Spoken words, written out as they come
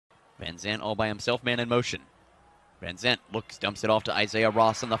Van Zandt all by himself, man in motion. Van Zandt looks, dumps it off to Isaiah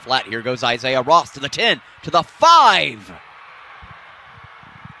Ross on the flat. Here goes Isaiah Ross to the 10, to the 5.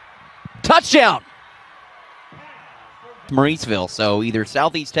 Touchdown! Mauriceville, so either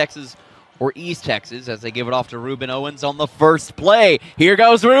Southeast Texas or East Texas as they give it off to Ruben Owens on the first play. Here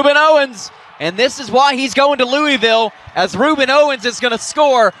goes Ruben Owens, and this is why he's going to Louisville, as Ruben Owens is going to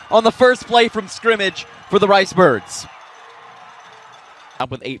score on the first play from scrimmage for the Rice Birds. Up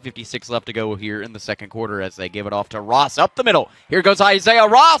with 8:56 left to go here in the second quarter as they give it off to Ross up the middle. Here goes Isaiah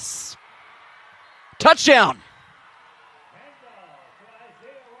Ross. Touchdown.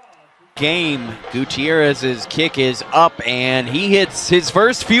 Game, Gutierrez's kick is up, and he hits his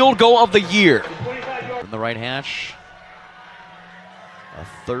first field goal of the year. From the right hash,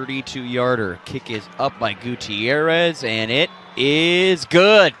 a 32-yarder. Kick is up by Gutierrez, and it is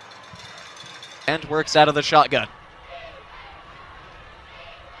good. And works out of the shotgun.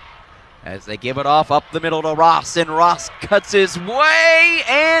 As they give it off up the middle to Ross, and Ross cuts his way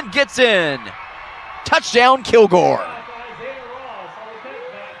and gets in. Touchdown, Kilgore.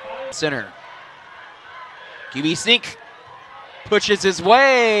 Center. QB sneak. Pushes his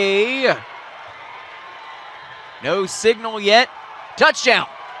way. No signal yet. Touchdown.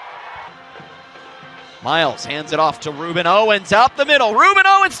 Miles hands it off to Ruben Owens out the middle. Ruben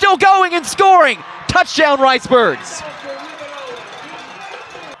Owens still going and scoring. Touchdown, Rice Birds.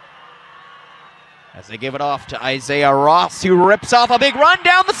 As they give it off to Isaiah Ross, who rips off a big run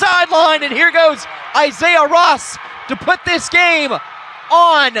down the sideline. And here goes Isaiah Ross to put this game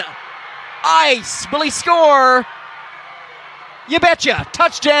on ice. Will he score? You betcha.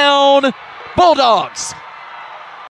 Touchdown, Bulldogs.